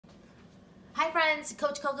Hi friends,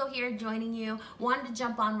 Coach Coco here joining you. Wanted to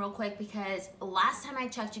jump on real quick because last time I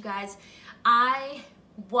checked you guys, I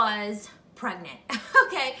was pregnant.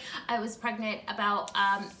 Okay, I was pregnant about,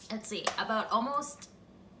 about almost,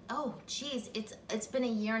 it's been a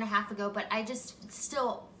year and a half ago, but I just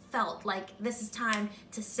still felt like this is time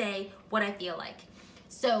to say what I feel like.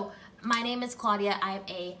 So my name is Claudia. I am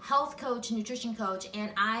a health coach, nutrition coach,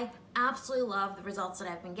 and I absolutely love the results that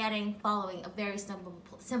I've been getting following a very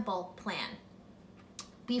simple plan.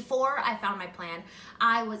 Before I found my plan,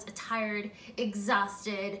 I was a tired,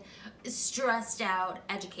 exhausted, stressed out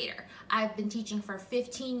educator. I've been teaching for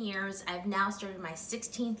 15 years. I've now started my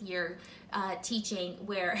 16th year teaching,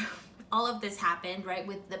 where all of this happened, right,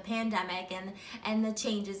 with the pandemic and the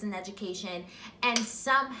changes in education. And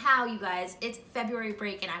somehow, you guys, it's February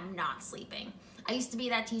break and I'm not sleeping. I used to be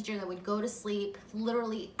that teacher that would go to sleep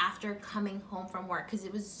literally after coming home from work because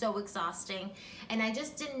it was so exhausting, and I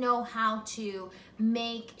just didn't know how to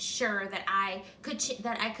make sure that I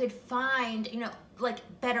could find, like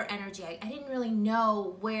better energy. I didn't really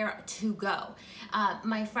know where to go.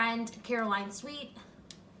 My friend Caroline Sweet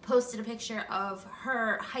posted a picture of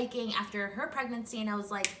her hiking after her pregnancy, and I was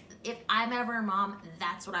like, if I'm ever a mom,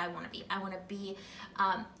 that's what I want to be. I want to be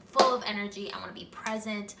full of energy. I want to be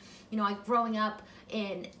present. Growing up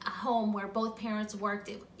in a home where both parents worked,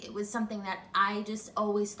 it was something that I just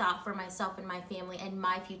always thought for myself and my family and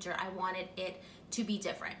my future. I wanted it to be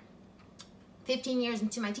different. 15 years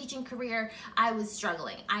into my teaching career, I was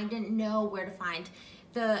struggling. I didn't know where to find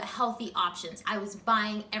the healthy options. I was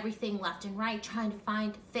buying everything left and right, trying to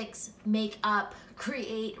find, fix, make up,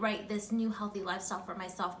 create, this new healthy lifestyle for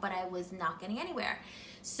myself, but I was not getting anywhere.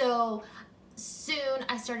 So soon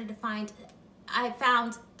I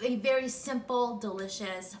found a very simple,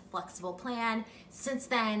 delicious, flexible plan. Since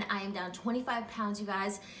then, I am down 25 pounds, you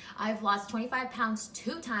guys. I've lost 25 pounds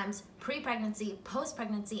 2 times, pre-pregnancy,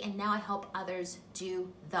 post-pregnancy, and now I help others do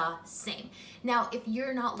the same. Now, if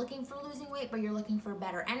you're not looking for losing weight, but you're looking for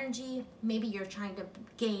better energy, maybe you're trying to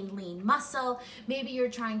gain lean muscle, maybe you're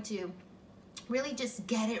trying to really just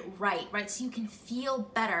get it right, so you can feel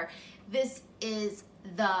better, this is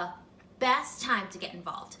the best time to get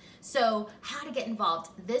involved. So how to get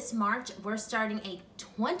involved? This March, we're starting a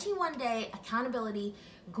 21-day accountability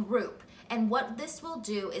group. And what this will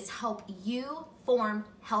do is help you form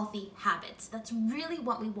healthy habits. That's really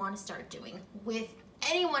what we want to start doing with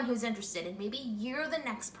anyone who's interested. And maybe you're the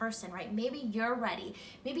next person, right? Maybe you're ready.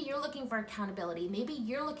 Maybe you're looking for accountability. Maybe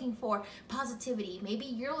you're looking for positivity. Maybe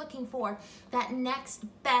you're looking for that next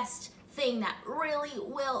best thing that really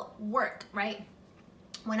will work, right?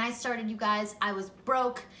 When I started, you guys, I was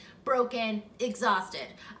broken, exhausted.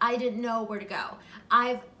 I didn't know where to go.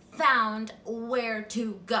 I've found where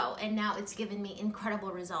to go, and now it's given me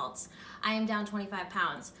incredible results. I am down 25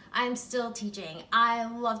 pounds. I'm still teaching. I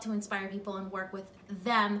love to inspire people and work with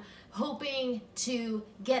them, hoping to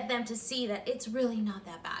get them to see that it's really not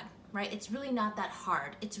that bad, right? It's really not that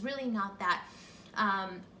hard. It's really not that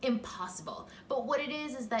impossible. But what it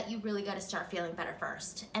is that you really got to start feeling better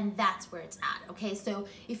first, and that's where it's at. Okay, so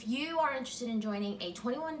if you are interested in joining a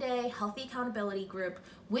 21-day healthy accountability group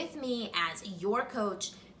with me as your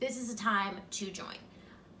coach, this is the time to join.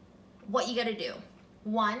 What you got to do: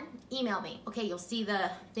 1, email me. Okay, you'll see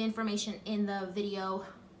the information in the video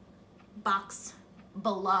box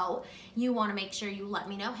below. You want to make sure you let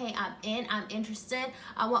me know, hey, I'm interested,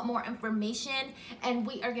 I want more information, and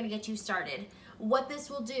we are going to get you started. What this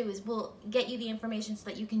will do is we'll get you the information so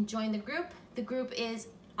that you can join the group. The group is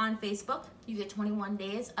on Facebook. You get 21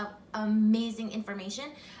 days of amazing information,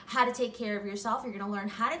 how to take care of yourself. You're going to learn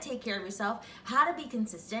how to take care of yourself, how to be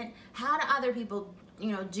consistent, how do other people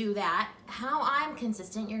do that, how I'm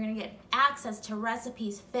consistent. You're going to get access to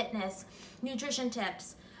recipes, fitness, nutrition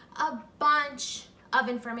tips, a bunch of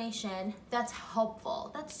information that's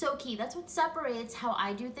helpful. That's so key. That's what separates how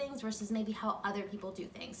I do things versus maybe how other people do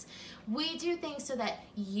things. We do things so that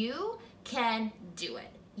you can do it.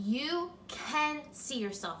 You can see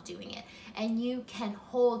yourself doing it, and you can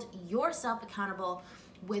hold yourself accountable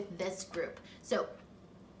with this group. So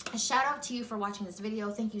a shout out to you for watching this video.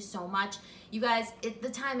 Thank you so much. You guys, the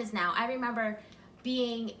time is now. I remember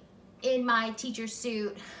being in my teacher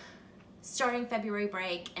suit starting February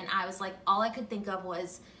break, and I was like, all I could think of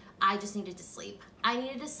was I just needed to sleep. I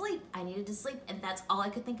needed to sleep. I needed to sleep, and that's all I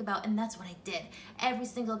could think about, and that's what I did every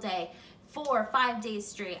single day. 4 or 5 days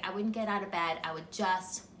straight, I wouldn't get out of bed. I would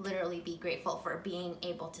just literally be grateful for being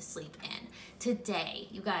able to sleep in. Today,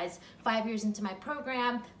 you guys, 5 years into my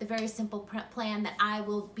program, the very simple plan that I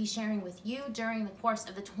will be sharing with you during the course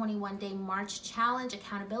of the 21-day March challenge,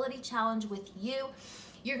 accountability challenge with you,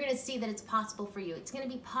 you're gonna see that it's possible for you. It's gonna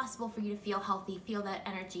be possible for you to feel healthy, feel that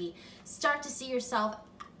energy, start to see yourself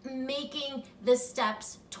making the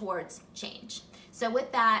steps towards change. So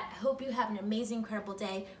with that, hope you have an amazing, incredible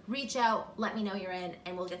day. Reach out, let me know you're in,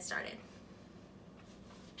 and we'll get started.